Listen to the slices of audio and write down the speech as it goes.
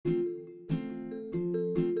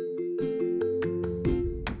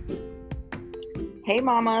Hey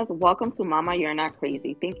mamas, welcome to Mama You're Not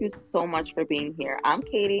Crazy. Thank you so much for being here. I'm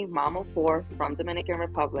Katie, mom of four from Dominican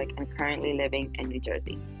Republic and currently living in New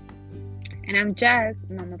Jersey. And I'm Jess,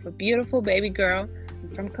 mom of a beautiful baby girl.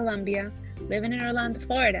 I'm from Colombia, living in Orlando,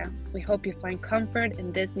 Florida. We hope you find comfort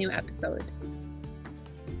in this new episode.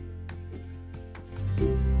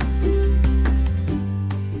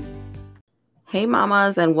 Hey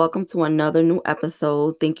mamas, and welcome to another new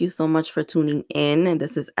episode. Thank you so much for tuning in. And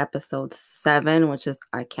this is episode 7, which is,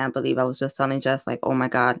 I can't believe I was just telling Jess, like, oh my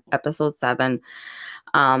God, episode 7.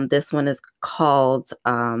 This one is called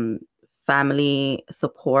Family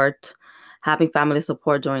Support, having family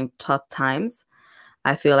support during tough times.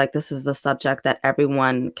 I feel like this is a subject that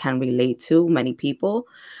everyone can relate to, many people,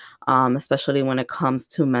 especially when it comes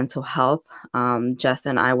to mental health. Jess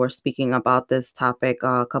and I were speaking about this topic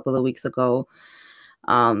a couple of weeks ago.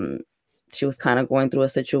 She was kind of going through a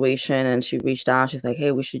situation and she reached out. She's like,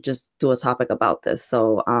 hey, we should just do a topic about this.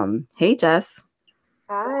 So, hey, Jess.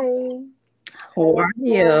 Hi. How are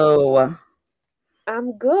you?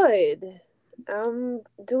 I'm good. I'm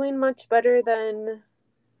doing much better than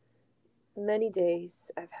many days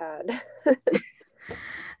I've had.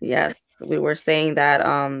 Yes, we were saying that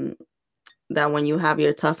that when you have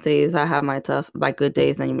your tough days, I have my good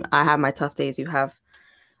days, and I have my tough days, you have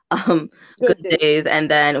good days, and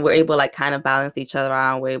then we're able to like kind of balance each other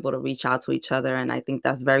out. We're able to reach out to each other, and I think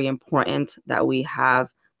that's very important that we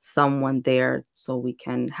have someone there so we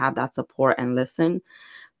can have that support and listen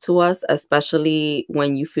to us, especially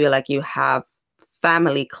when you feel like you have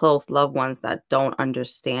family, close loved ones that don't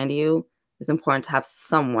understand you. It's important to have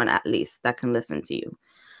someone at least that can listen to you.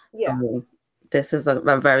 Yeah. So this is a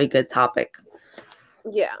very good topic.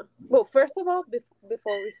 Yeah. Well, first of all,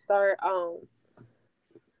 before we start,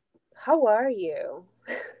 how are you?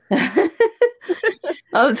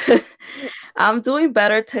 I'm doing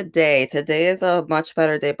better today. Today is a much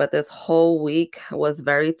better day, but this whole week was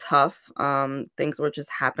very tough. Things were just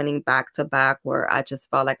happening back to back where I just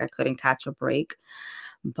felt like I couldn't catch a break.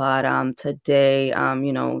 But today,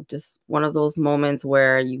 just one of those moments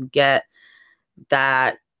where you get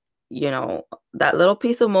that, that little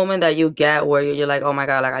piece of moment that you get where you're like, oh my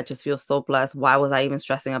God, like I just feel so blessed. Why was I even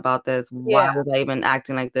stressing about this? Why was I even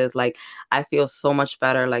acting like this? Like I feel so much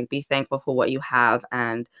better. Like be thankful for what you have.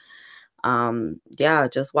 And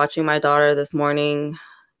just watching my daughter this morning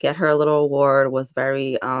get her little award was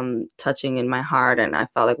very touching in my heart. And I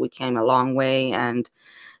felt like we came a long way. And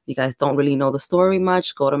you guys don't really know the story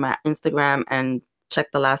much, go to my Instagram and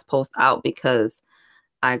check the last post out because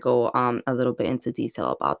I go a little bit into detail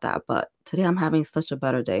about that. But today I'm having such a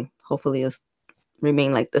better day. Hopefully it'll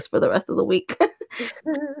remain like this for the rest of the week.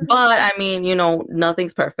 But I mean,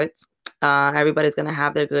 nothing's perfect. Everybody's going to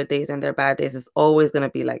have their good days and their bad days. It's always going to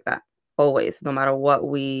be like that. Always, no matter what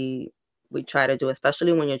we try to do,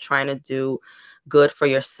 especially when you're trying to do good for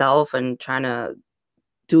yourself and trying to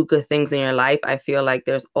do good things in your life. I feel like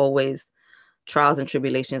there's always trials and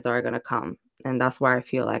tribulations that are going to come. And that's where I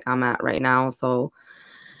feel like I'm at right now. So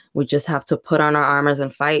we just have to put on our armors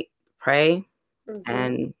and fight, pray,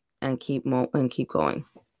 and keep going.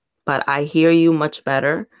 But I hear you much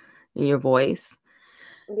better in your voice.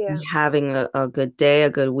 Yeah. You're having a good day, a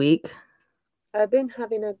good week. I've been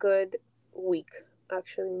having a good week,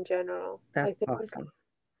 actually, in general. That's awesome.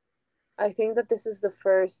 I think that this is the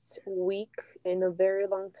first week in a very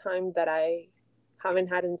long time that I haven't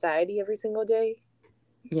had anxiety every single day.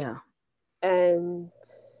 Yeah. And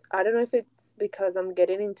I don't know if it's because I'm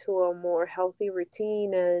getting into a more healthy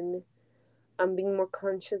routine and I'm being more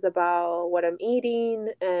conscious about what I'm eating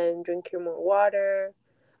and drinking more water.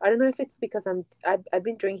 I don't know if it's because I've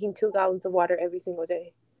been drinking 2 gallons of water every single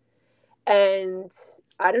day. And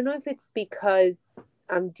I don't know if it's because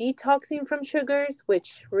I'm detoxing from sugars,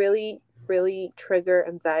 which really, really trigger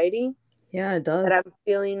anxiety. Yeah, it does. But I'm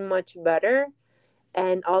feeling much better.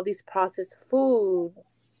 And all these processed food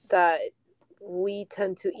that we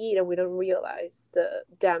tend to eat and we don't realize the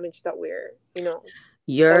damage that we're,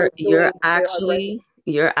 you're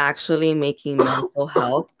actually making mental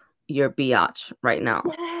health your biatch right now.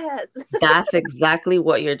 Yes. That's exactly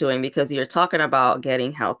what you're doing because you're talking about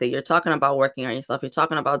getting healthy. You're talking about working on yourself. You're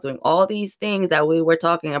talking about doing all these things that we were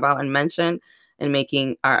talking about and mentioned and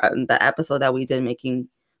making the episode that we did, making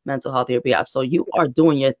mental health your biatch. So you are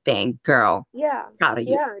doing your thing, girl. Yeah. Proud of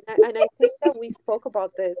you. Yeah. And I think that we spoke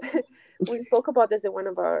about this. We spoke about this in one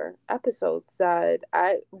of our episodes that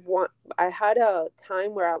I had a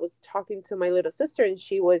time where I was talking to my little sister and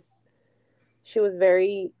she was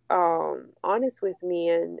very honest with me,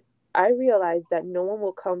 and I realized that no one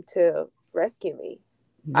will come to rescue me.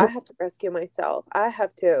 Nope. I have to rescue myself. I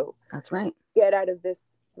have to That's right. Get out of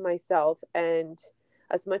this myself. And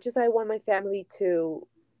as much as I want my family to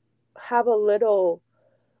have a little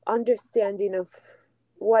understanding of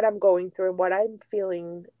what I'm going through and what I'm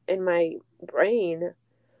feeling in my brain,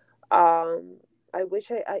 I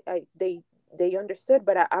wish they understood,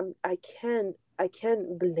 but I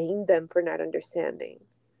can't blame them for not understanding.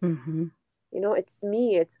 Mm-hmm. It's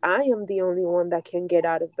me. I am the only one that can get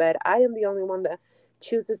out of bed. I am the only one that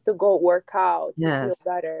chooses to go work out to feel Yes.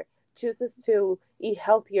 better, chooses to eat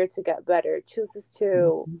healthier to get better, chooses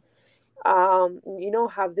to Mm-hmm.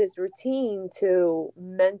 have this routine to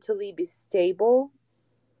mentally be stable.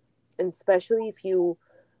 And especially if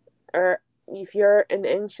you're an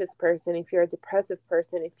anxious person, if you're a depressive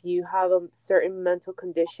person, if you have a certain mental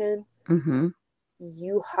condition, Mm-hmm.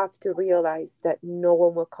 you have to realize that no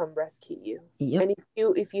one will come rescue you. Yep. And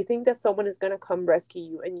if you think that someone is going to come rescue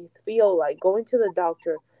you, and you feel like going to the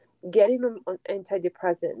doctor, getting on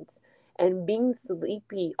antidepressants, and being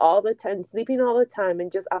sleeping all the time,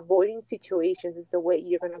 and just avoiding situations is the way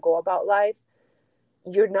you're going to go about life,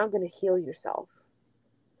 you're not going to heal yourself.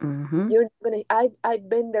 Mm-hmm. You're not going to. I've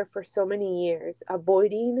been there for so many years,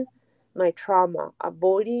 avoiding my trauma,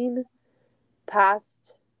 avoiding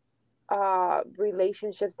past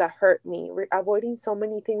relationships that hurt me, avoiding so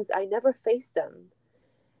many things. I never faced them.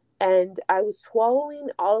 And I was swallowing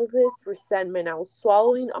all of this resentment. I was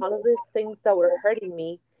swallowing all of these things that were hurting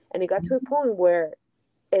me. And it got to a point where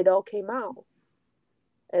it all came out.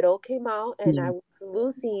 It all came out, and Yeah. I was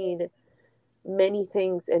losing many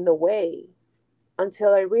things in the way,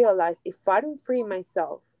 until I realized, if I don't free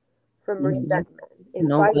myself from Mm-hmm. resentment,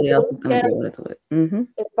 Nobody else is going to be able to do it. Mm-hmm.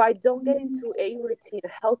 if I don't get into a routine, a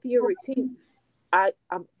healthier routine,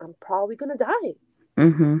 I'm probably gonna die.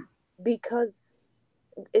 Mm-hmm. Because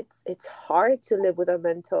it's hard to live with a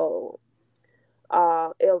mental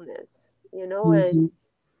illness, Mm-hmm. and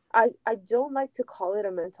I don't like to call it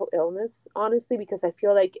a mental illness, honestly, because I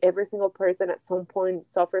feel like every single person at some point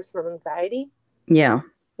suffers from anxiety. Yeah.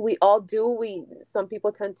 We all do. Some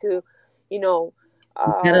people tend to, you know,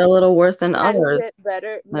 Get it a little worse than manage others. it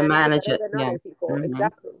better, And manage it. than Yeah. other people. Mm-hmm.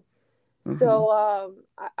 Exactly. Mm-hmm. So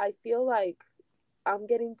I feel like I'm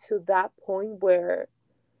getting to that point where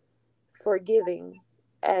forgiving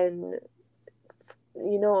and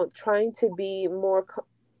trying to be more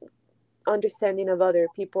understanding of other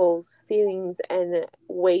people's feelings and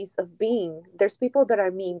ways of being. There's people that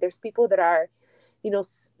are mean. There's people that are,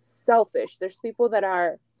 selfish. There's people that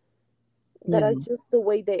are just the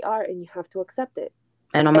way they are, and you have to accept it.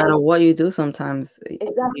 And no matter what you do, sometimes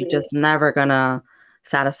Exactly, you're just never gonna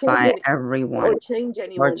satisfy everyone or change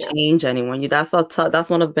anyone. That's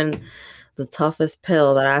one of been the toughest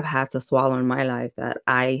pill that I've had to swallow in my life, that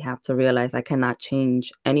I have to realize I cannot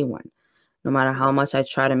change anyone. No matter how much I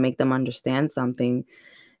try to make them understand something,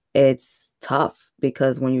 it's tough,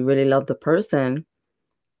 because when you really love the person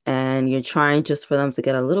and you're trying just for them to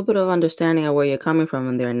get a little bit of understanding of where you're coming from,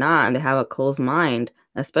 and they're not, and they have a closed mind,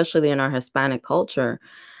 especially in our Hispanic culture,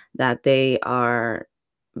 that they are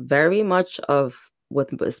very much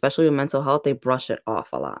especially with mental health, they brush it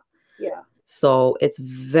off a lot. Yeah. So it's a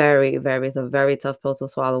very tough pill to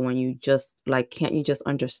swallow when you just can't you just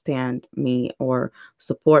understand me or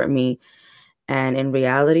support me? And in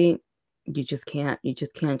reality, you just can't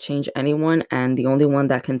change anyone. And the only one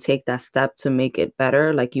that can take that step to make it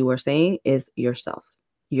better, like you were saying, is yourself.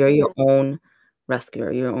 You're your own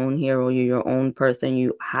rescuer, your own hero, you're your own person.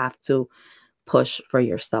 You have to push for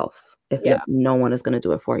yourself. If no one is going to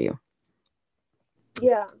do it for you.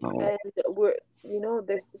 Yeah. And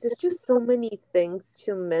there's just so many things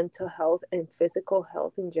to mental health and physical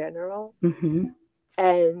health in general. Mm-hmm.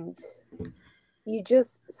 And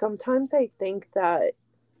sometimes I think that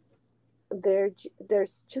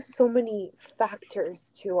there's just so many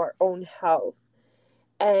factors to our own health.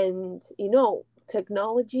 And,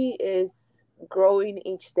 technology is growing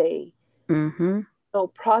each day. Mm-hmm.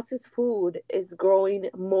 Processed food is growing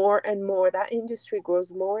more and more. That industry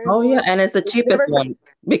grows more and more. Oh, yeah. And it's the cheapest one,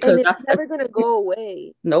 because it's never going to go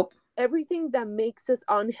away. Nope. Everything that makes us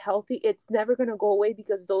unhealthy, it's never going to go away,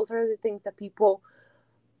 because those are the things that people,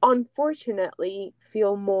 unfortunately,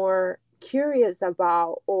 feel more curious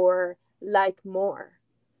about or like more.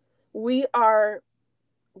 We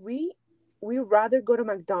rather go to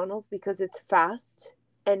McDonald's because it's fast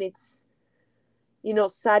and it's a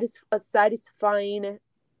satisfying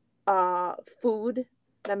food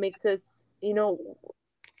that makes us,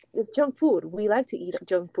 it's junk food. We like to eat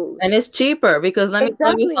junk food, and it's cheaper, because let me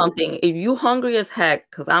tell you something. If you hungry as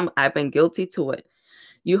heck, because I've been guilty to it,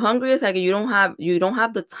 You hungry as heck, and you don't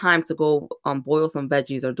have the time to go boil some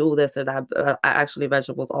veggies or do this or that. Actually,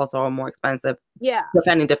 vegetables also are more expensive Yeah,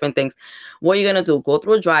 depending different things. What are you gonna do? Go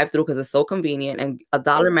through a drive-through because it's so convenient and a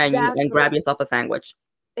dollar menu and grab exactly. yourself a sandwich.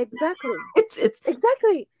 Exactly. It's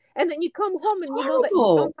Exactly. And then you come home and you know that you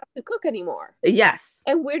horrible. don't have to cook anymore. Yes.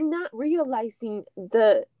 And we're not realizing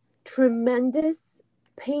the tremendous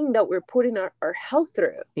pain that we're putting our health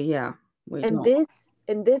through. Yeah. We And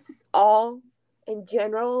don't. this is all in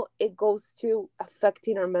general, it goes to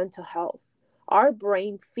affecting our mental health. Our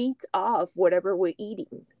brain feeds off whatever we're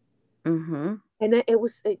eating. Mm-hmm. And it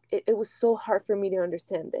was so hard for me to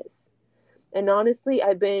understand this. And honestly,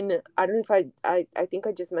 I don't know if I think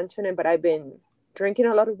I just mentioned it, but I've been drinking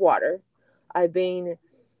a lot of water. I've been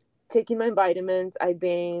taking my vitamins. I've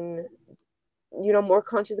been, more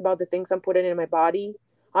conscious about the things I'm putting in my body.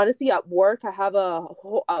 Honestly, at work, I have a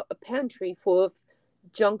pantry full of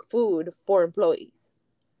junk food for employees.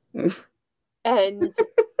 And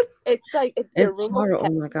it's like, it's the It's room of hard. hell,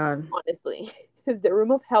 Oh my God. honestly. It's the room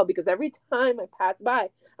of hell because every time I pass by,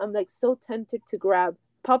 I'm like so tempted to grab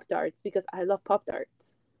Pop Tarts because I love Pop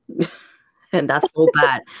Tarts. And that's so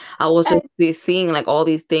bad. I was just And seeing like all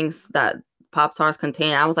these things that Pop Tarts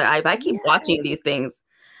contain. I was like, if I keep yeah, watching these things,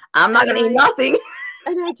 I'm not and gonna eat nothing.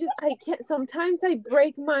 I can't. Sometimes I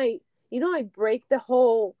break I break the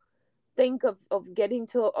whole think of getting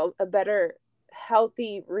to a better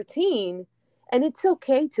healthy routine, and it's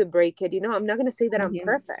okay to break it. I'm not going to say that I'm Mhm.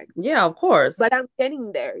 perfect, Yeah, of course. but I'm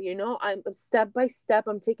getting there. I'm step by step,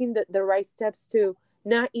 I'm taking the right steps to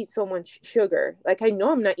not eat so much sugar. Like, I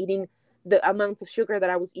know I'm not eating the amounts of sugar that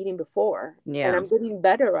I was eating before, and Yeah. I'm getting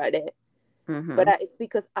better at it. But Mm-hmm. it's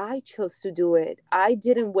because I chose to do it. I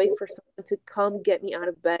didn't wait for someone to come get me out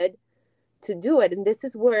of bed to do it. And this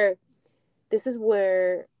is where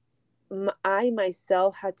I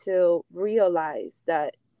myself had to realize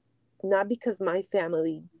that, not because my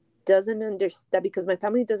family doesn't understand, because my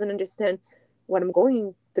family doesn't understand what I'm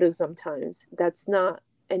going through sometimes, that's not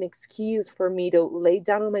an excuse for me to lay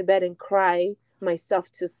down on my bed and cry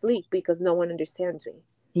myself to sleep because no one understands me.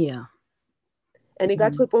 Yeah. And it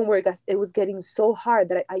got to Mhm. a point where it was getting so hard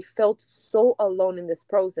that I felt so alone in this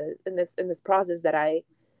process, that I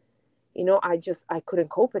couldn't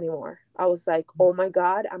cope anymore. I was like, oh my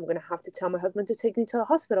God, I'm gonna have to tell my husband to take me to the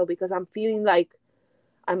hospital because I'm feeling like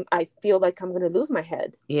I feel like I'm gonna lose my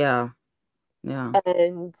head. Yeah. Yeah.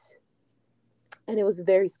 And it was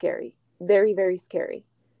very scary. Very, very scary.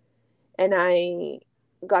 And I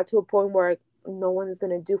got to a point where no one's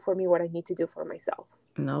gonna do for me what I need to do for myself.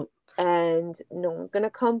 Nope. And no one's gonna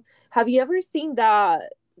come. Have you ever seen the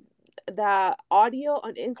audio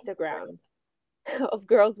on Instagram of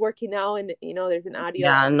girls working out, and there's an audio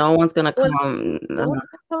Yeah. that's No one's gonna no one's, come. no one's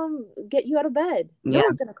gonna come get you out of bed. No Yeah.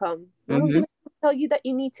 one's gonna come. No one's Mm-hmm. gonna tell you that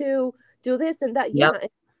you need to do this and that. Yep. Yeah.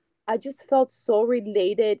 I just felt so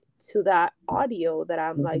related to that audio that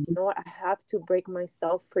I'm like, you Mm-hmm. know what? I have to break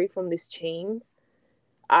myself free from these chains.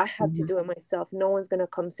 I have to Mm-hmm. do it myself. No one's gonna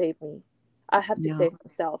come save me. I have to Yeah. save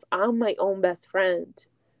myself. I'm my own best friend.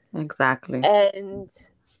 Exactly. And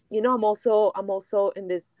I'm also in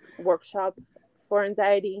this workshop for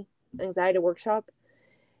anxiety workshop.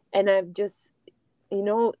 And I've just,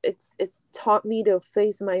 it's taught me to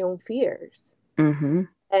face my own fears. Mm-hmm.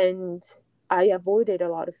 And I avoided a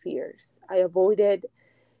lot of fears. I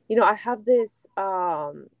have this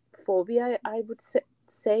phobia, I would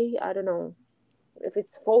say. I don't know if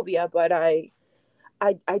it's phobia, but I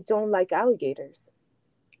don't like alligators.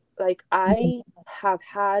 Like, I have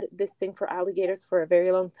had this thing for alligators for a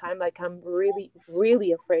very long time. Like, I'm really,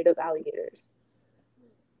 really afraid of alligators.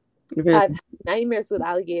 Really. I've had nightmares with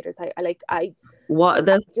alligators. What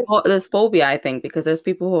there's Just, there's phobia, I think, because there's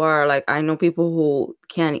people who are like, I know people who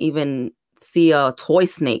can't even see a toy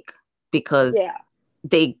snake because yeah,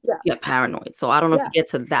 they yeah, get paranoid. So I don't know if yeah. you get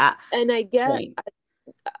to that And point.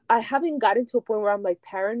 I haven't gotten to a point where I'm like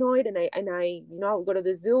paranoid, and I would go to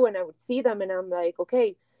the zoo and I would see them and I'm like,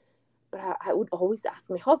 okay, but I would always ask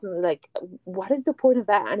my husband, like, what is the point of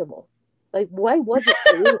that animal? Like, why was it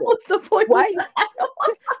created? What's the point of Why that?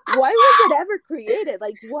 why was it ever created?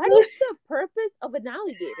 Like, what is the purpose of an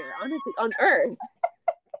alligator, honestly, on Earth?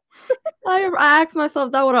 I ask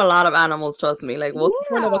myself that with a lot of animals, trust me. Like, what's the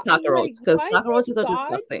point of a Yeah, I'm cockroach? like, Because why cockroaches did are God?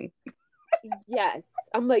 disgusting. Yes,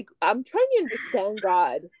 I'm like, I'm trying to understand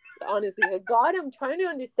God. Honestly, like, God, I'm trying to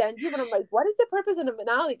understand you, but I'm like, what is the purpose of an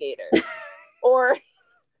alligator? Or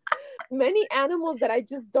many animals that I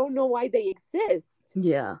just don't know why they exist.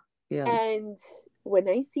 Yeah. Yeah. And when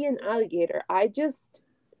I see an alligator, I used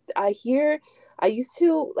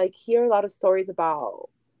to like hear a lot of stories about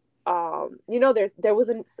there was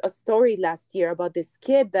a story last year about this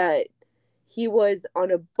kid that he was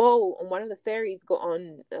on a boat on one of the ferries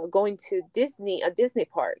going to a Disney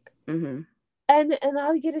park. Mm-hmm. And an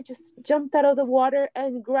alligator just jumped out of the water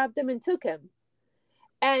and grabbed him and took him.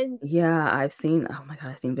 And Yeah, I've seen. Oh my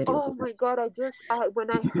God, I've seen videos oh of my God,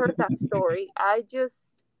 when I heard that story, I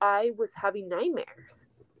was having nightmares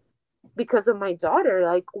because of my daughter.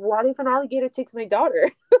 Like, what if an alligator takes my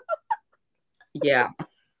daughter? it. Yeah.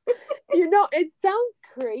 It sounds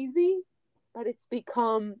crazy, but it's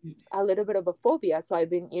become a little bit of a phobia. So I've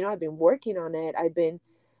been working on it. I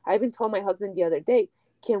even told my husband the other day,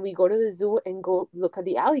 can we go to the zoo and go look at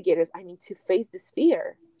the alligators? I need to face this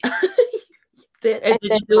fear. Did And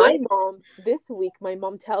then you do it? this week, my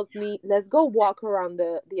mom tells me, let's go walk around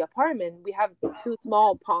the apartment. We have 2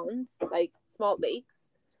 small ponds, like small lakes.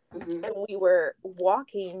 Mm-hmm. And we were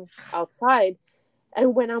walking outside.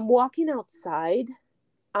 And when I'm walking outside,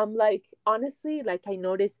 I'm like, honestly, like I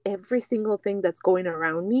notice every single thing that's going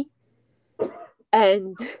around me.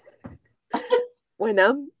 And when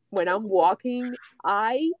I'm walking,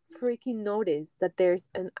 I freaking notice that there's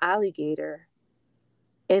an alligator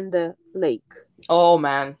in the lake. Oh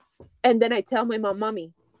man. And then I tell my mom,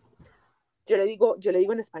 Mommy, yo le digo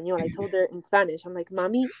en español. I told her in Spanish. I'm like,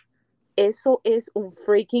 Mommy, eso es un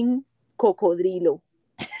freaking cocodrilo.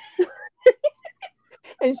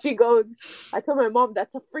 And she goes, I told my mom,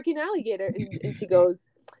 that's a freaking alligator. And she goes,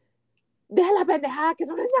 deja la pendeja, que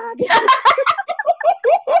eso no es nada.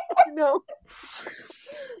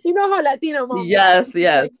 You know how Latino mom. Yes,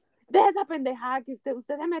 yes. Like, deja esa pendeja, que usted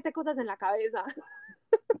se mete cosas en la cabeza.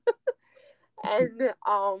 And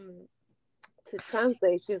to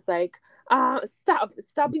translate, she's like,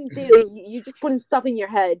 stop being silly. You just putting stuff in your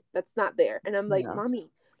head that's not there. And I'm like,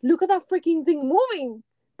 Mommy, look at that freaking thing moving.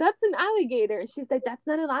 That's an alligator. And she's like, that's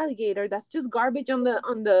not an alligator. That's just garbage on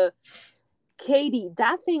the Katie.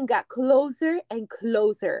 That thing got closer and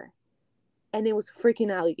closer. And it was a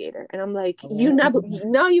freaking alligator. And I'm like,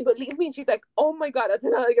 now you believe me? And she's like, oh my God, that's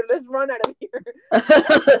an alligator. Let's run out of here.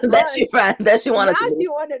 She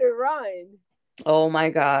wanted to run. Oh my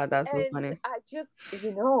God, that's so funny. I just,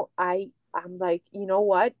 I'm like, you know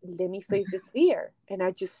what? Let me face this fear. And I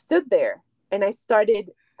just stood there. And I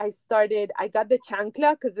got the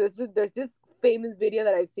chancla, because there's this famous video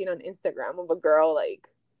that I've seen on Instagram of a girl, like,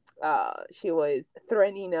 she was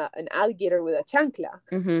threatening an alligator with a chancla.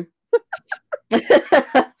 Mm-hmm.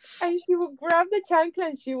 And she would grab the chancla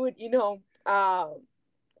and she would,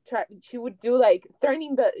 she would do like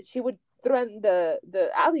she would threaten the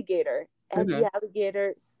alligator, and the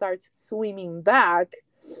alligator starts swimming back.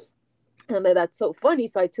 And that's so funny.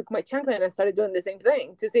 So I took my chancla and I started doing the same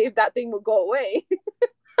thing to see if that thing would go away.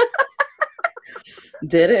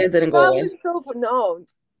 Did it? It didn't go away. Was so fun. No,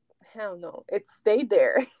 hell no. It stayed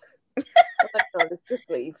there. I'm like, no, let's just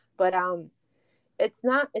leave. But it's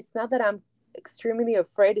not that I'm extremely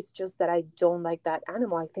afraid. It's just that I don't like that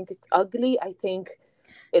animal. I think it's ugly. I think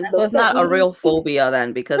it looks. So it's not a real phobia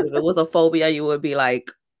then, because if it was a phobia, you would be like,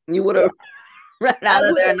 you would have ran out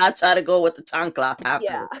of there and not try to go with the chancla after.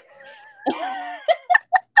 Yeah.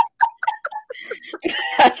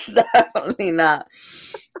 That's definitely not.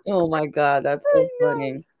 Oh my God, that's so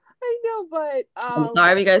funny. I know, but I'm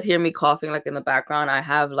sorry if you guys hear me coughing like in the background. I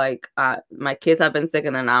have like my kids have been sick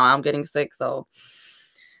and then now I'm getting sick, so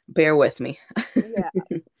bear with me. Yeah,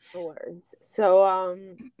 no worries. So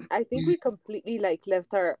I think we completely like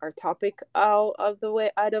left our topic out of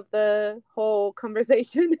the whole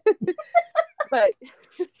conversation. But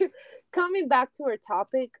coming back to our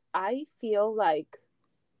topic, I feel like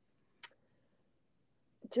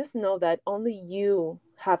just know that only you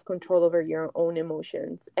have control over your own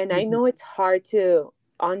emotions. And I know it's hard to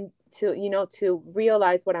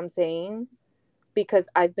realize what I'm saying, because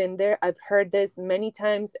I've been there. I've heard this many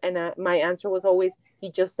times, and my answer was always, you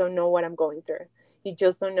just don't know what I'm going through. You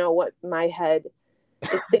just don't know what my head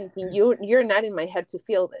is thinking. You're not in my head to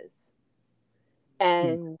feel this.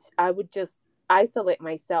 And I would just isolate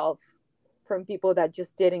myself from people that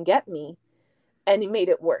just didn't get me, and it made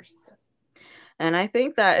it worse. And I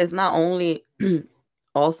think that is not only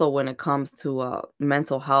also when it comes to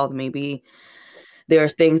mental health, maybe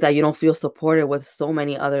there's things that you don't feel supported with so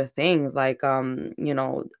many other things, like,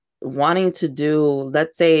 wanting to do,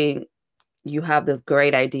 let's say you have this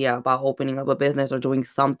great idea about opening up a business or doing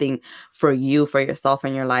something for you, for yourself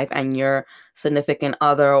in your life, and your significant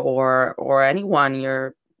other or anyone,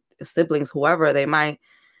 your siblings, whoever, they might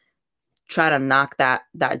try to knock that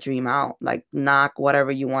dream out, like knock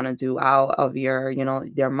whatever you want to do out of your,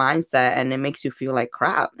 their mindset. And it makes you feel like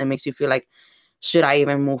crap. It makes you feel like, should I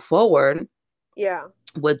even move forward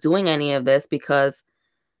with doing any of this? Because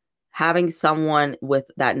having someone with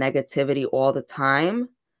that negativity all the time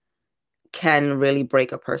can really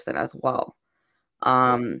break a person as well.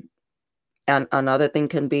 Um, and another thing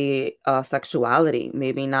can be sexuality,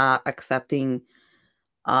 maybe not accepting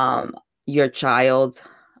um, your child,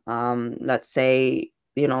 let's say,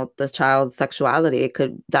 the child's sexuality. It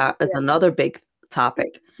could, that is Yeah. another big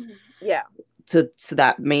topic Yeah. to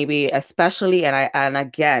that, maybe, especially, and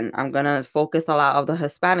again, I'm gonna focus a lot of the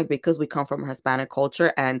Hispanic because we come from a Hispanic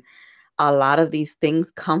culture, and a lot of these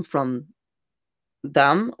things come from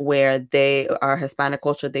them, where they are Hispanic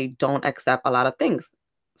culture, they don't accept a lot of things.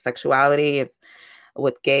 Sexuality,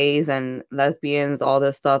 with gays and lesbians, all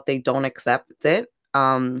this stuff, they don't accept it.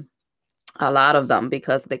 A lot of them,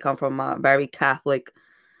 because they come from a very Catholic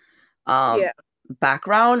Yeah.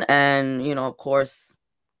 background, and of course,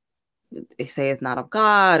 they say it's not of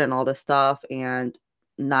God and all this stuff, and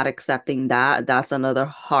not accepting that's another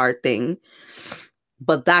hard thing.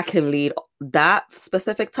 But that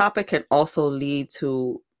specific topic can also lead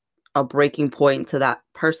to a breaking point to that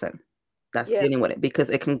person that's Yeah. dealing with it, because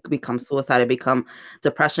it can become suicide, it become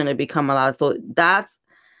depression, it become a lot. So that's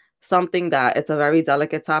something that, it's a very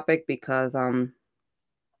delicate topic, because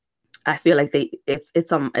I feel like it's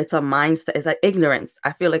a mindset, it's like ignorance.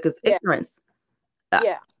 I feel like it's Yeah. ignorance.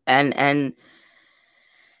 Yeah. And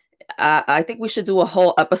I think we should do a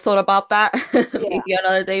whole episode about that Yeah. maybe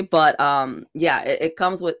another day. But yeah, it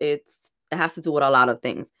comes with it has to do with a lot of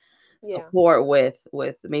things. Yeah. Support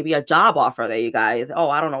with maybe a job offer that you guys, oh,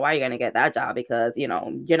 I don't know why you're gonna get that job, because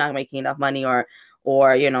you're not making enough money,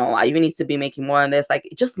 or you need to be making more than this. Like,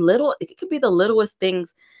 just little, it could be the littlest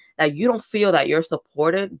things that you don't feel that you're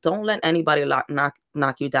supported. Don't let anybody knock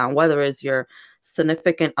you down, whether it's your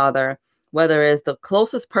significant other, whether it's the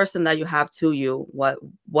closest person that you have to you,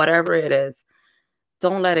 whatever it is.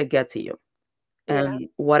 Don't let it get to you. Yeah. And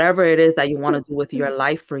whatever it is that you want to do with your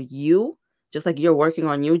life for you, just like you're working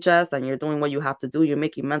on you, Jess, and you're doing what you have to do, you're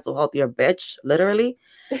making mental health your bitch, literally.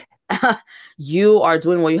 You are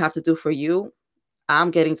doing what you have to do for you.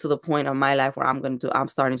 I'm getting to the point of my life where I'm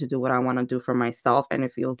starting to do what I want to do for myself, and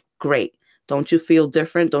it feels great. Don't you feel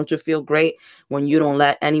different? Don't you feel great when you don't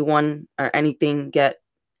let anyone or anything get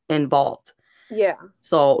involved? Yeah.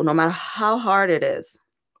 So no matter how hard it is,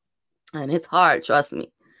 and it's hard, trust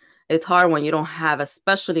me, it's hard when you don't have,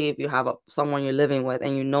 especially if you have someone you're living with,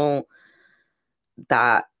 and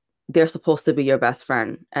that they're supposed to be your best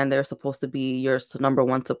friend, and they're supposed to be your number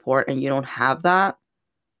one support, and you don't have that.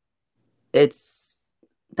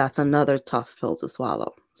 That's another tough pill to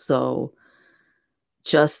swallow. So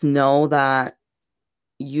just know that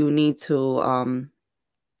you need to,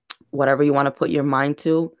 whatever you want to put your mind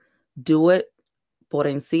to, do it por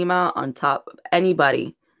encima, on top of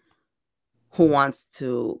anybody who wants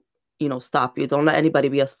to, stop you. Don't let anybody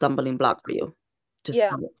be a stumbling block for you. Just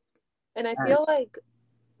Yeah. do it. And I And feel like,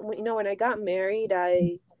 when I got married,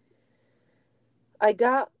 I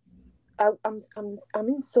got I'm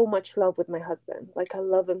in so much love with my husband. Like, I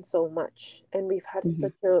love him so much, and we've had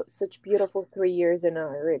Mhm. such beautiful 3 years in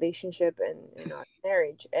our relationship and in our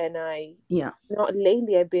marriage. And Yeah. not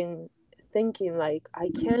lately, I've been thinking, like,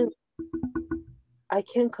 I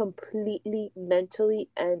can't completely mentally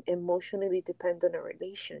and emotionally depend on a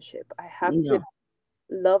relationship. I have to No.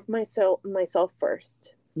 love myself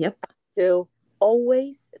first. Yep. To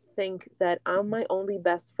always think that I'm my only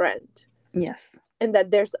best friend, Yes. and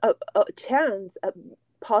that there's a chance, a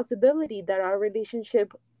possibility that our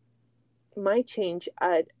relationship might change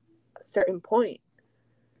at a certain point.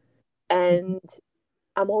 And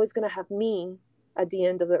I'm always going to have me at the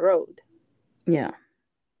end of the road. Yeah.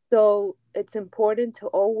 So it's important to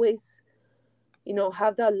always,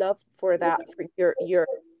 have that love for your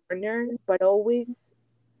partner, but always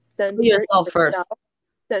Put center yourself first.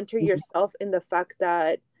 Mhm. yourself in the fact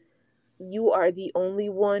that you are the only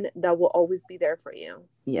one that will always be there for you.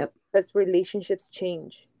 Yep. Because relationships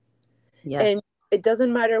change. Yes. And it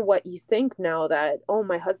doesn't matter what you think now, that, oh,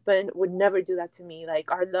 my husband would never do that to me. Like,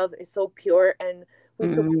 our love is so pure and we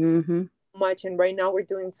support Hmm. much, and right now we're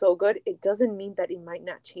doing so good. It doesn't mean that it might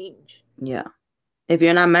not change. Yeah. If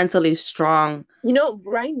you're not mentally strong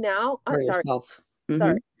Right now, for sorry, yourself. Hmm.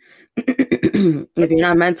 sorry. If Let you're me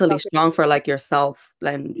not mentally talk. strong for like yourself,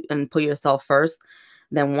 and put yourself first,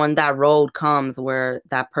 then when that road comes where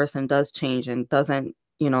that person does change and doesn't,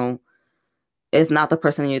 is not the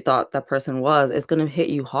person you thought that person was, it's going to hit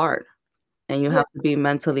you hard. And you Yeah, have to be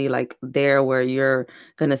mentally like there, where you're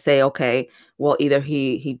going to say, okay, well, either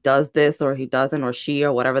he does this, or he doesn't, or she,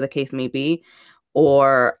 or whatever the case may be,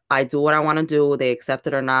 or I do what I want to do, they accept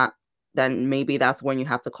it or not, then maybe that's when you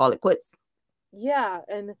have to call it quits. yeah.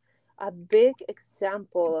 And a big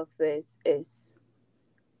example of this is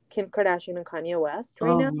Kim Kardashian and Kanye West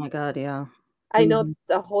right Oh now. my God, yeah. I know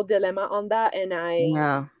there's a whole dilemma on that, and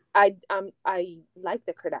Yeah. I like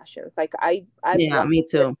the Kardashians. Like I've Yeah, watched me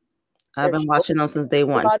too. I've their been show. watching them since day A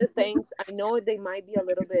one. lot of things. I know they might be a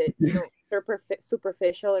little bit,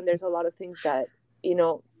 superficial, and there's a lot of things that,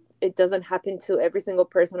 it doesn't happen to every single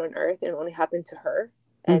person on earth. It only happened to her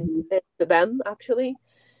and to them, actually.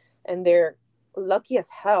 And they're lucky as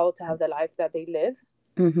hell to have the life that they live.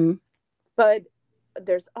 But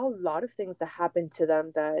there's a lot of things that happen to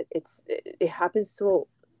them that it happens to,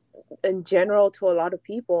 in general, to a lot of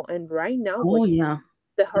people. And right now, Oh yeah.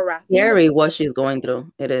 the harassment, Scary what she's going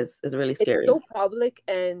through. It's really scary. It's so public,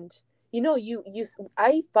 and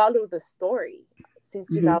I follow the story since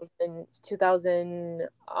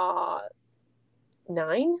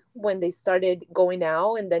 2009 when they started going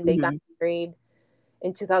out, and then they got married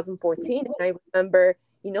in 2014. And I remember,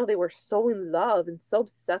 they were so in love and so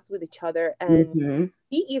obsessed with each other, and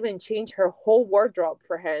he even changed her whole wardrobe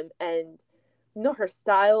for him, and her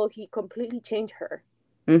style, he completely changed her.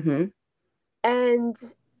 And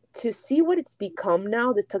to see what it's become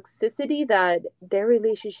now, the toxicity that their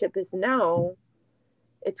relationship is now,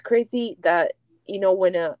 it's crazy that,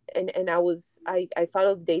 when and I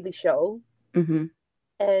followed Daily Show, and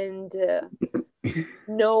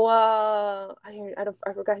Noah, I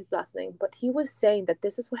forgot his last name, but he was saying that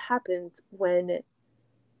this is what happens when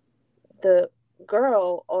the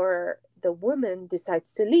girl or the woman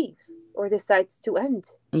decides to leave or decides to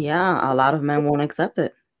end. Yeah, a lot of men won't accept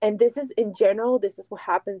it. And this is, in general, this is what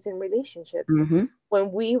happens in relationships.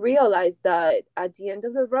 When we realize that at the end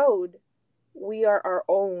of the road, we are our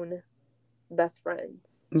own best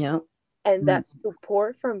friends. Yeah. And that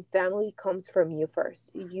support from family comes from you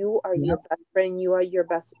first. You are your best friend. You are your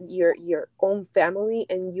own family,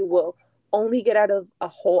 and you will only get out of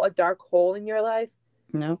a dark hole in your life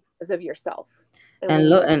because of yourself. And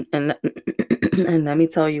look, and let me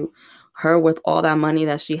tell you, her with all that money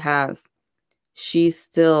that she has, she's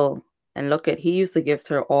still, and look at, he used to give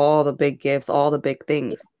her all the big gifts, all the big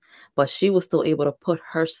things, but she was still able to put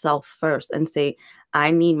herself first and say,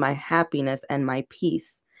 I need my happiness and my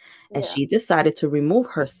peace. And she decided to remove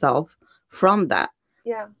herself from that.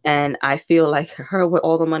 Yeah. And I feel like her with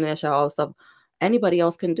all the money that she has, all the stuff, anybody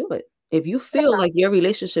else can do it. If you feel like your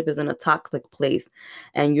relationship is in a toxic place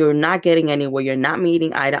and you're not getting anywhere, you're not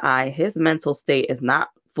meeting eye to eye, his mental state is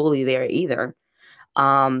not fully there either.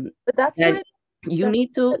 But that's why you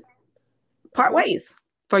need to part ways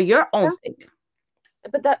for your own sake.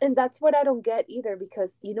 But that's what I don't get either,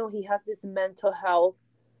 because he has this mental health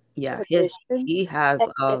condition. He has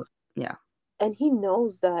and he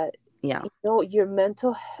knows that your mental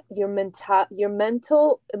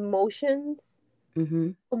emotions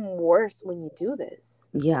become worse when you do this.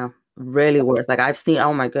 Yeah, really worse. Like I've seen,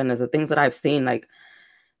 oh my goodness, the things that I've seen, like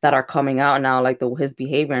that are coming out now, like his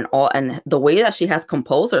behavior and all, and the way that she has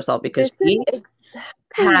composed herself, because she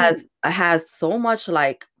has so much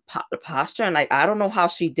like posture, and like I don't know how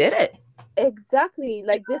she did it. Exactly.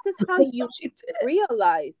 Like this is how you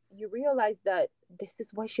realize that this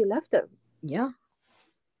is why she left him. Yeah.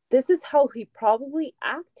 This is how he probably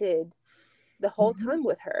acted the whole time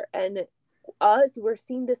with her. And we're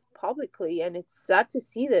seeing this publicly, and it's sad to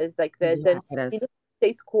see this like this. And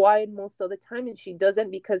stays quiet most of the time, and she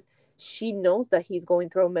doesn't, because she knows that he's going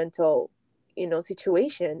through a mental,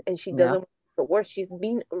 situation, and she doesn't want the worst. She's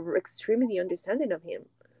being extremely understanding of him.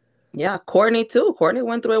 Yeah, Courtney too. Courtney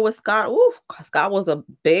went through it with Scott. Ooh, Scott was a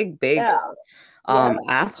big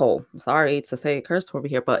asshole. Sorry to say a curse over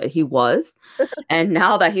here, but he was. And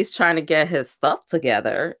now that he's trying to get his stuff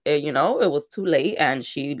together, it was too late, and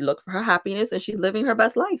she looked for her happiness, and she's living her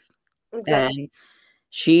best life. Exactly.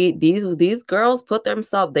 And these girls put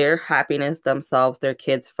their happiness, themselves, their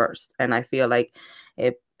kids first. And I feel like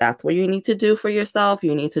if that's what you need to do for yourself,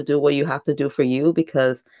 you need to do what you have to do for you,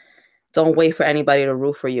 because don't wait for anybody to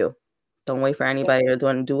root for you. Don't wait for anybody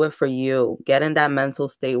to do it for you. Get in that mental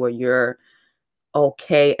state where you're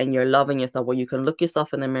okay and you're loving yourself, where you can look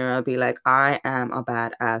yourself in the mirror and be like, I am a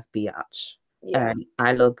badass biatch. And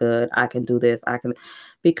I look good. I can do this.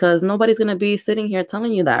 Because nobody's going to be sitting here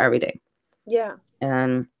telling you that every day. Yeah.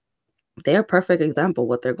 And they're a perfect example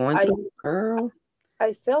what they're going through, girl.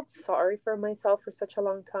 I felt sorry for myself for such a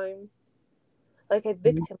long time. Like I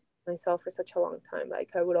victimized myself for such a long time.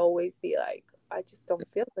 Like I would always be like, I just don't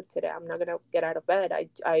feel good today. I'm not gonna get out of bed.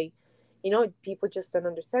 I people just don't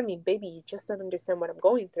understand me. Baby, you just don't understand what I'm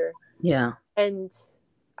going through. Yeah. And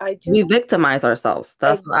we victimize ourselves.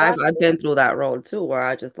 That's I've been through that road too, where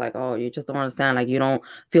I just like, oh, you just don't understand. Like you don't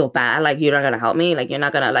feel bad. Like you're not gonna help me. Like you're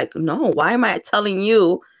not gonna no. Why am I telling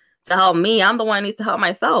you to help me? I'm the one who needs to help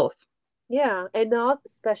myself. Yeah, and us,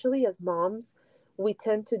 especially as moms, we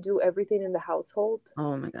tend to do everything in the household.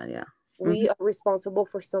 Oh my God, yeah. We are responsible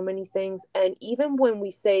for so many things. And even when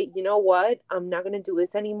we say, you know what, I'm not going to do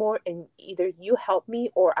this anymore, and either you help me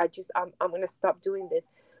or I'm going to stop doing this.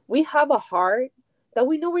 We have a heart that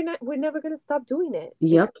we know we're never going to stop doing it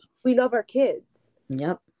because Yep. we love our kids.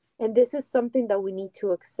 Yep. And this is something that we need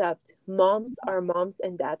to accept. Moms are moms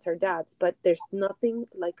and dads are dads, but there's nothing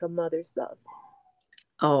like a mother's love.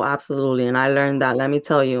 Oh, absolutely. And I learned that. Let me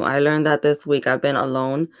tell you, I learned that this week. I've been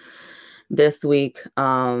alone this week.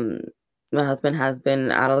 My husband has been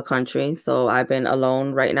out of the country, so I've been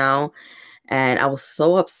alone right now. And I was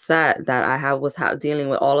so upset that was dealing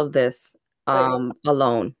with all of this But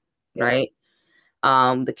alone, yeah, right?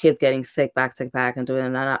 The kids getting sick back to back and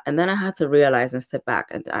doing that. And then I had to realize and sit back.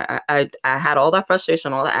 And I had all that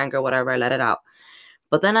frustration, all the anger, whatever, I let it out.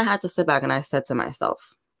 But then I had to sit back and I said to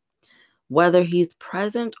myself, whether he's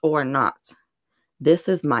present or not, this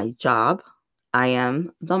is my job. I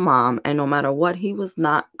am the mom, and no matter what, he was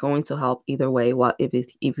not going to help either way. What if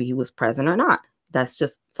he was present or not? That's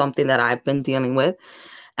just something that I've been dealing with,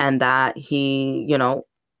 and that he,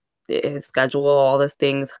 his schedule, all these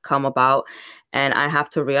things come about, and I have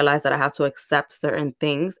to realize that I have to accept certain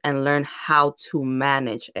things and learn how to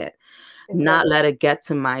manage it, not exactly. let it get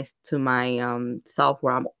to my self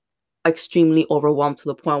where I'm extremely overwhelmed to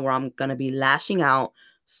the point where I'm going to be lashing out,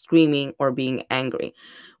 screaming, or being angry.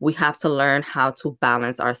 We have to learn how to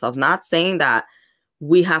balance ourselves. Not saying that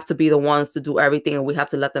we have to be the ones to do everything and we have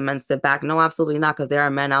to let the men sit back. No, absolutely not. Because there are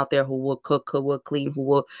men out there who will cook, who will clean, who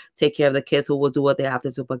will take care of the kids, who will do what they have to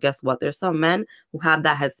do. But guess what? There's some men who have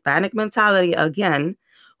that Hispanic mentality again,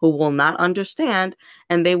 who will not understand,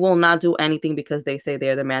 and they will not do anything because they say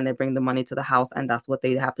they're the man. They bring the money to the house and that's what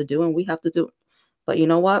they have to do. And we have to do. But you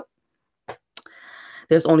know what?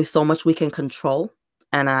 There's only so much we can control.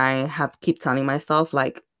 And I have keep telling myself,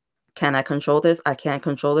 like, can I control this? I can't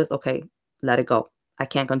control this. Okay, let it go. I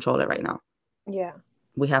can't control it right now. Yeah.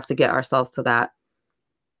 We have to get ourselves to that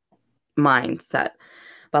mindset.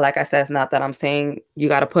 But like I said, it's not that I'm saying you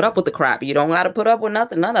got to put up with the crap. You don't got to put up with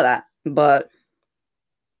nothing, none of that. But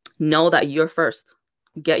know that you're first.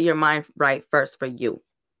 Get your mind right first for you.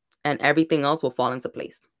 And everything else will fall into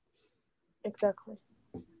place. Exactly.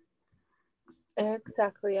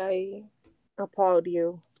 Exactly. I applaud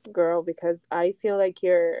you, girl, because I feel like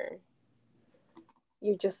you're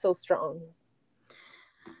just so strong.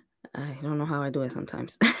 I don't know how I do it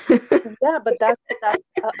sometimes. Yeah, but that's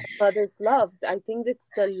mother's love. I think it's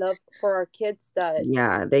the love for our kids that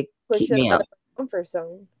Yeah, they push keep us me out up. of our comfort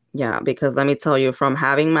zone. Yeah, because let me tell you, from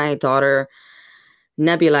having my daughter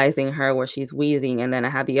nebulizing her where she's wheezing, and then I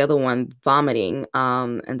had the other one vomiting,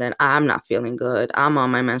 and then I'm not feeling good. I'm on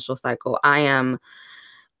my menstrual cycle. I am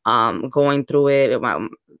going through it. I'm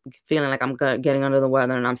feeling like I'm getting under the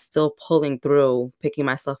weather, and I'm still pulling through, picking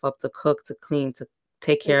myself up to cook, to clean, to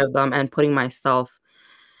take care of them, and putting myself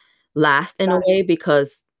last in a way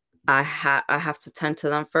because I have to tend to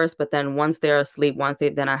them first. But then once they're asleep,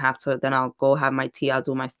 then I'll go have my tea. I'll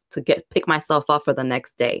pick myself up for the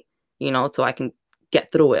next day, so I can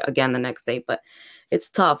get through it again the next day. But it's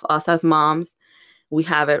tough. Us as moms, we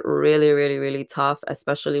have it really, really, really tough,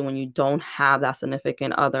 especially when you don't have that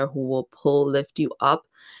significant other who will lift you up.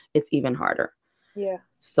 It's even harder. Yeah.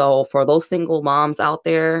 So for those single moms out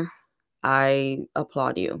there, I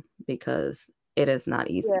applaud you because it is not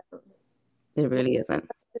easy. Yeah. It really isn't.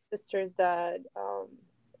 Sisters that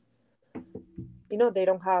they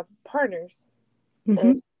don't have partners Mm-hmm.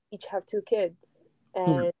 and each have 2 kids,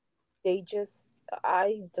 and Yeah.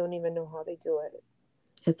 I don't even know how they do it.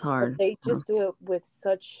 It's hard. But they just do it with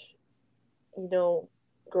such,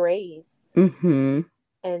 grace. Mm-hmm.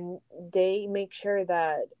 And they make sure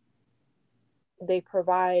that they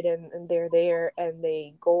provide and they're there and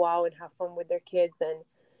they go out and have fun with their kids, and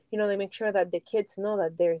they make sure that the kids know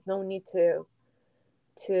that there's no need to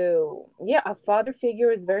a father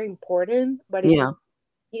figure is very important, but if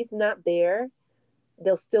he's not there,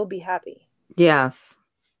 they'll still be happy. Yes.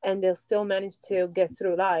 And they'll still manage to get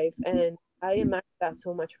through life. And I admire that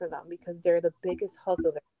so much for them because they're the biggest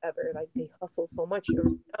hustler ever. Like, they hustle so much.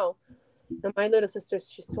 Now my little sister,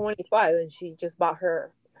 she's 25 and she just bought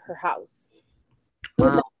her house. Wow.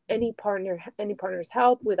 Without any partner's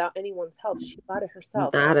help, without anyone's help. She bought it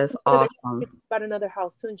herself. That is awesome. She bought another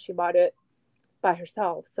house soon. She bought it by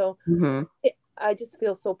herself. So I just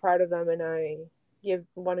feel so proud of them, and I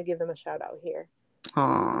want to give them a shout out here.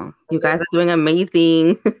 Oh, you guys are doing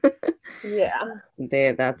amazing. Yeah.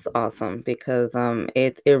 That's awesome because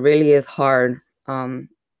it really is hard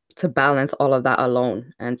to balance all of that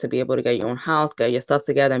alone and to be able to get your own house, get your stuff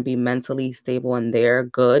together and be mentally stable and they're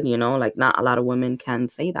good, like not a lot of women can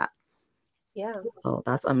say that. Yeah. So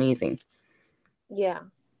that's amazing. Yeah,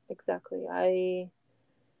 exactly. I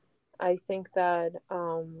think that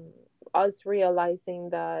us realizing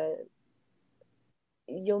that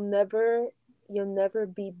you'll never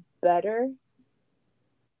be better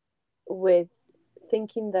with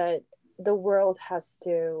thinking that the world has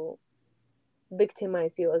to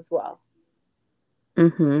victimize you as well.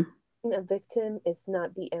 Mm-hmm. Being a victim is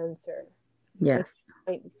not the answer. Yes.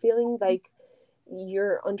 Feeling like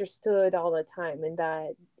you're understood all the time and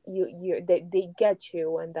that they get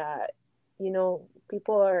you and that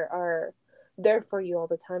people are there for you all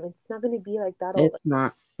the time. It's not going to be like that all the It's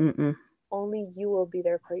not. Mm-mm. only you will be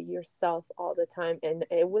there for yourself all the time, and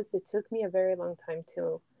it took me a very long time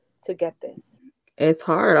to get this. It's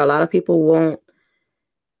hard. A lot of people won't.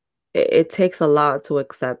 It takes a lot to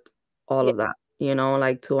accept all Yeah, of that,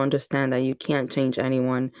 like to understand that you can't change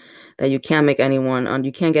anyone, that you can't make anyone, and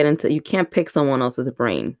you can't pick someone else's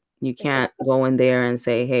brain. You can't go in there and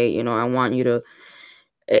say, hey, I want you to.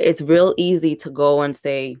 It's real easy to go and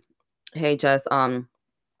say, hey, just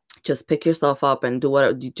pick yourself up and do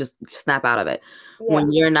what you just snap out of it yeah,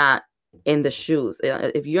 when you're not in the shoes.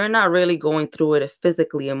 If you're not really going through it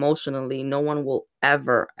physically, emotionally, no one will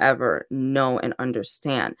ever know and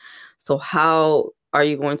understand. So how are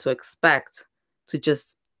you going to expect to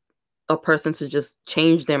just a person to just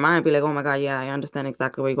change their mind, be like, oh my God, yeah, I understand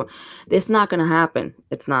exactly where you're going? It's not going to happen.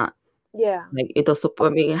 It's not. yeah, Like it does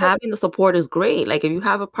support. I mean, having the support is great. Like if you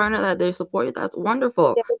have a partner that they support you, that's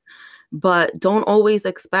wonderful. yeah, But don't always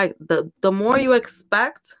expect. The more you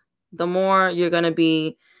expect, the more you're gonna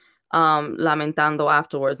be lamentando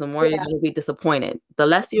afterwards, the more you're yeah, gonna be disappointed. The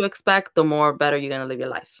less you expect, the more better you're gonna live your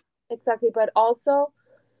life. exactly. But also,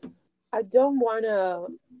 I don't want to.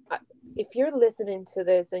 If you're listening to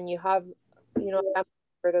this and you have, a family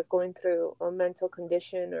member that's going through a mental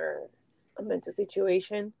condition or a mental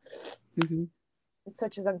situation, Mm-hmm.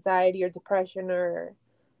 such as anxiety or depression or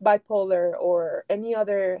bipolar or any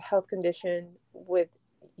other health condition with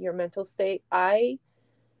your mental state, I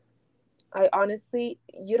honestly,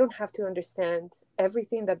 you don't have to understand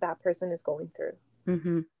everything that that person is going through.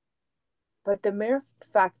 Mm-hmm. But the mere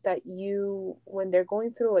fact that when they're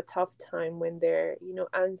going through a tough time, when they're,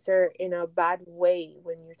 answer in a bad way,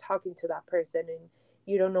 when you're talking to that person and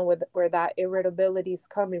you don't know where that irritability is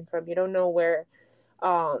coming from, you don't know where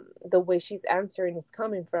the way she's answering is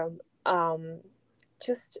coming from,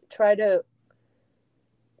 just try to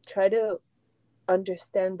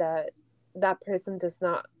understand that that person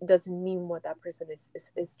doesn't mean what that person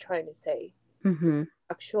is trying to say. Mm-hmm.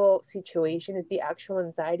 Actual situation is the actual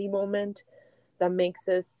anxiety moment that makes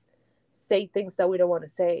us say things that we don't want to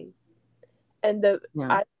say. And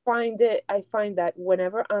Yeah. I find that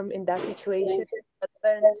whenever I'm in that situation,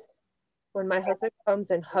 when my husband comes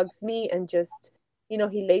and hugs me and just,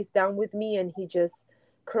 he lays down with me and he just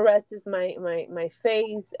caresses my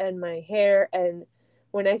face and my hair, and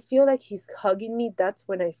when I feel like he's hugging me, that's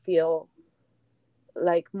when I feel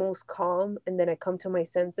like most calm, and then I come to my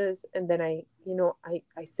senses, and then I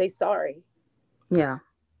say sorry. Yeah.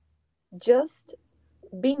 Just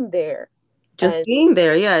being there, Just and being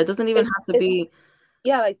there. Yeah. It doesn't even have to it's be,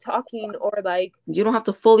 yeah, like talking or like you don't have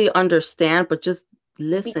to fully understand, but just be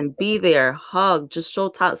listen, be there, hug, just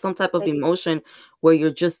show some type of like emotion where you're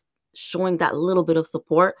just showing that little bit of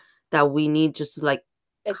support that we need just to like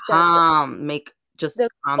exactly make just the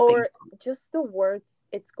calm things. or just the words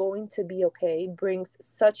 "it's going to be okay" brings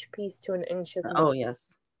such peace to an anxious Oh, mind.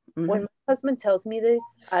 yes. When Mm-hmm. my husband tells me this,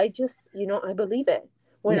 I just, I believe it.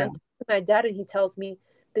 When I Yeah. talk to my dad and he tells me,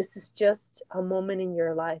 this is just a moment in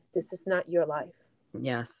your life, this is not your life.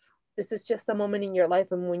 Yes. This is just a moment in your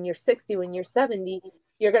life. And when you're 60, when you're 70,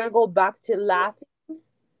 you're going to go back to laughing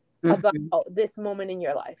about Mm-hmm. this moment in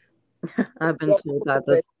your life. I've been You're told to that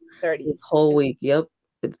the this 30s. whole week. Yep.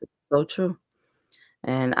 It's so true.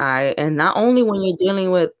 And not only when you're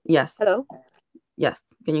dealing with, yes, Hello? yes.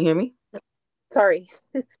 Can you hear me? Sorry.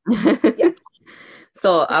 Yes.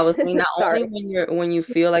 So I was saying not only Sorry. when you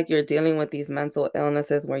feel like you're dealing with these mental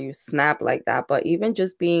illnesses where you snap like that, but even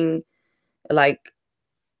just being like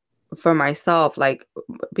for myself, like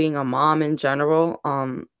being a mom in general,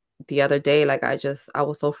 the other day, like I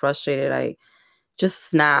was so frustrated. I just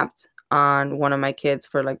snapped on one of my kids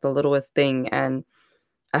for like the littlest thing, and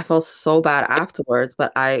I felt so bad afterwards,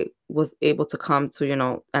 but I was able to come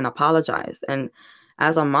to, and apologize. And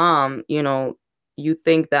as a mom, you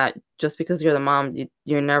think that just because you're the mom,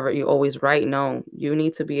 you're always right. No, you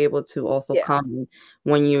need to be able to also Yeah. come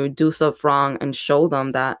when you do stuff wrong and show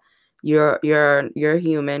them that you're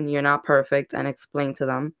human, you're not perfect, and explain to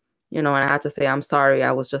them, and I had to say, I'm sorry,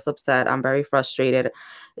 I was just upset, I'm very frustrated,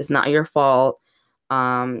 it's not your fault,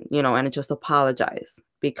 and just apologize,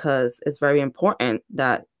 because it's very important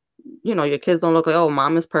that your kids don't look like, oh,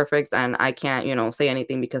 mom is perfect and I can't say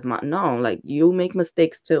anything because no, like, you make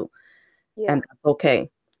mistakes too, and that's okay.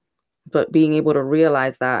 But being able to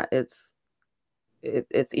realize that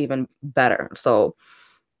it's even better. So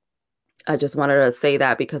I just wanted to say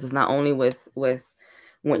that, because it's not only with when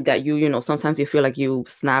that sometimes you feel like you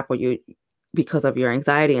snap, or you because of your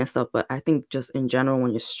anxiety and stuff, but I think just in general,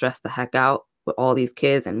 when you're stressed the heck out with all these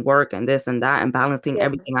kids and work and this and that and balancing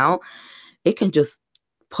everything out, it can just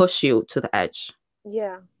push you to the edge.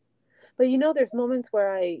 Yeah. But there's moments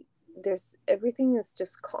where everything is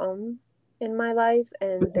just calm in my life,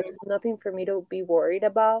 and there's nothing for me to be worried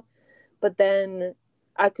about. But then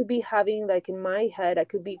I could be having, like, in my head, I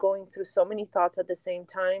could be going through so many thoughts at the same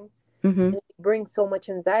time. And it brings so much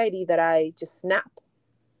anxiety that I just snap.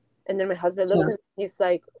 And then my husband looks at me, he's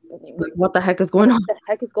like, what the heck is going on? What the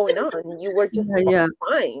heck is going on? You were just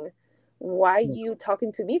fine. Why are you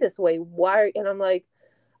talking to me this way? Why? And I'm like,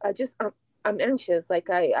 I'm anxious. Like,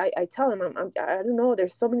 I tell him, I don't know.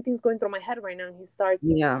 There's so many things going through my head right now. And he starts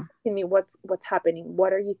asking me, what's happening?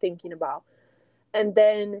 What are you thinking about? And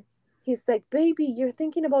then he's like, baby, you're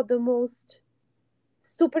thinking about the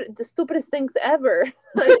stupidest things ever.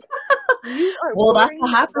 Like, you are well, that's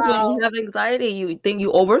what happens when you have anxiety. You think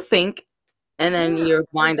you overthink, and then your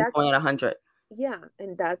mind is going at 100. Yeah,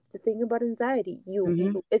 and that's the thing about anxiety.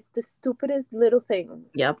 It's the stupidest little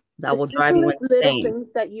things. Yep, that will drive you insane. Little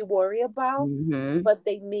things that you worry about, but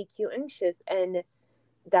they make you anxious, and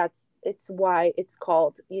it's why it's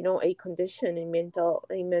called, a condition,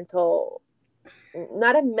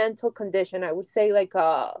 not a mental condition. I would say, like,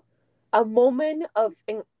 a moment of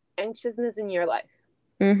anxiousness in your life,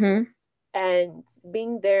 and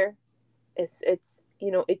being there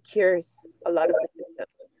it cures a lot of things.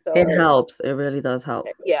 So, it helps. It really does help.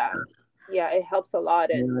 Yeah, it helps a lot.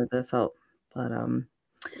 It really does help. But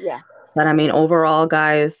yeah. But I mean, overall,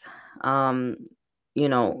 guys, the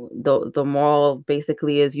moral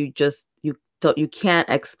basically is you can't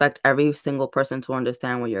expect every single person to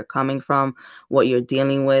understand where you're coming from, what you're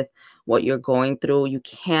dealing with, what you're going through. You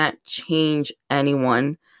can't change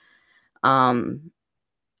anyone.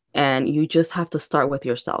 And you just have to start with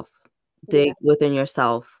yourself. Dig within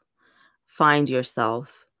yourself, find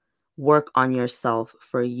yourself, work on yourself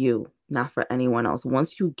for you, not for anyone else.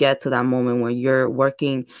 Once you get to that moment where you're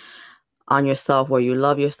working on yourself, where you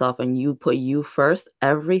love yourself and you put you first,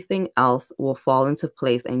 everything else will fall into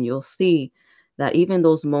place, and you'll see that even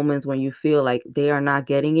those moments when you feel like they are not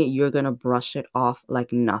getting it, you're going to brush it off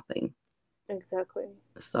like nothing. Exactly.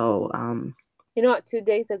 So, 2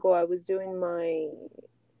 days ago, I was doing my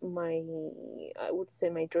I would say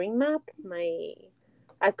my dream map.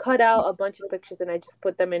 I cut out a bunch of pictures and I just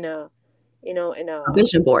put them in a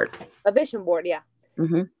vision board. A vision board, yeah.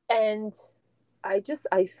 And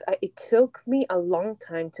it took me a long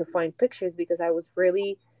time to find pictures, because I was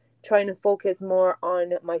really trying to focus more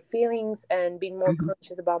on my feelings and being more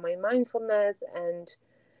conscious about my mindfulness, and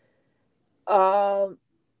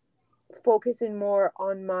focusing more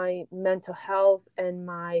on my mental health and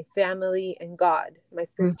my family and God, my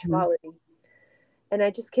spirituality. And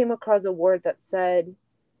I just came across a word that said,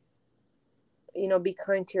 be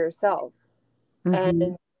kind to yourself.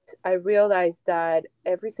 And I realized that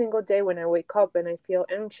every single day when I wake up and I feel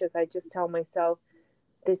anxious, I just tell myself,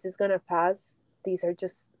 this is going to pass. These are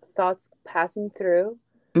just thoughts passing through.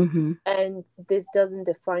 And this doesn't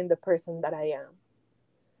define the person that I am.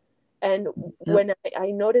 And when I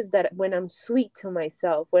notice that when I'm sweet to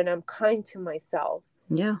myself, when I'm kind to myself,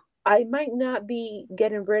 I might not be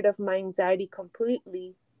getting rid of my anxiety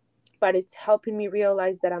completely, but it's helping me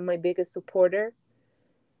realize that I'm my biggest supporter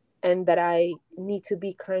and that I need to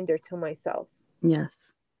be kinder to myself.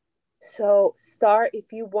 Yes. So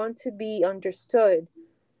if you want to be understood,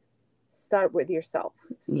 start with yourself.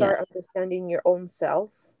 Start understanding your own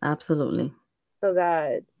self. Absolutely. So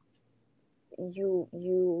that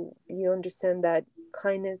you understand that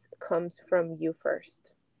kindness comes from you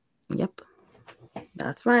first. Yep,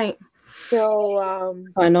 that's right. So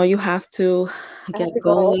I know you have to get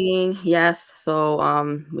going. Yes.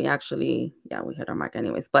 So we actually we hit our mark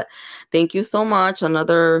anyways. But thank you so much.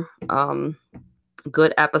 Another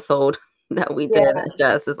good episode that we did.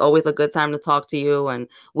 Jess, it's always a good time to talk to you, and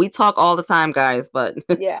we talk all the time, guys. But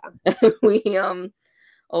we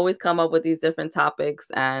always come up with these different topics,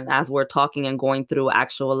 and as we're talking and going through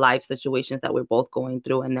actual life situations that we're both going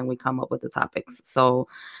through, and then we come up with the topics. So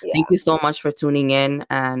thank you so much for tuning in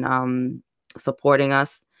and supporting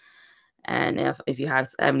us. And if you have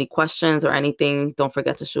any questions or anything, don't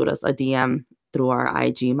forget to shoot us a DM through our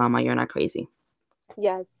IG, Mama You're Not Crazy.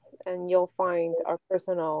 Yes, and you'll find our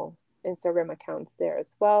personal Instagram accounts there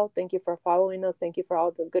as well. Thank you for following us. Thank you for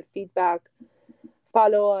all the good feedback.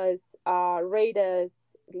 Follow us, rate us,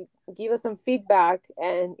 give us some feedback.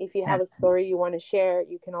 And if you have a story you want to share,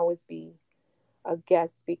 you can always be a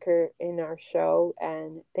guest speaker in our show.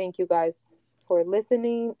 And thank you guys for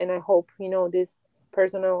listening. And I hope, these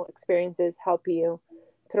personal experiences help you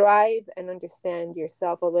thrive and understand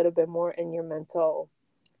yourself a little bit more in your mental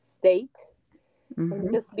state.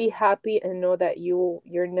 And just be happy and know that you're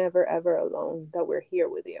never ever alone, that we're here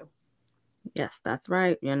with you. Yes, that's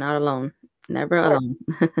right. You're not alone. Never alone.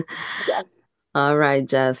 Yes. All right,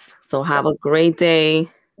 Jess. So have a great day.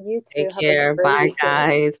 You too. Take care. Bye, weekend.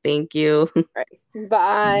 guys. Thank you. Right.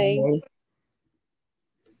 Bye. Bye.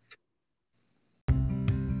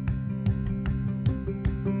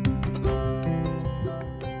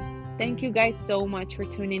 Thank you guys so much for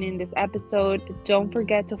tuning in this episode. Don't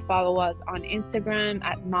forget to follow us on Instagram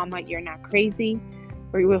at Mama You're Not Crazy,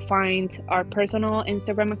 where you will find our personal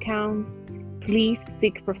Instagram accounts. Please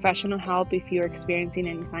seek professional help if you're experiencing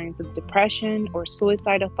any signs of depression or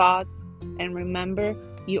suicidal thoughts. And remember,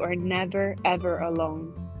 you are never, ever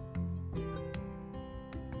alone.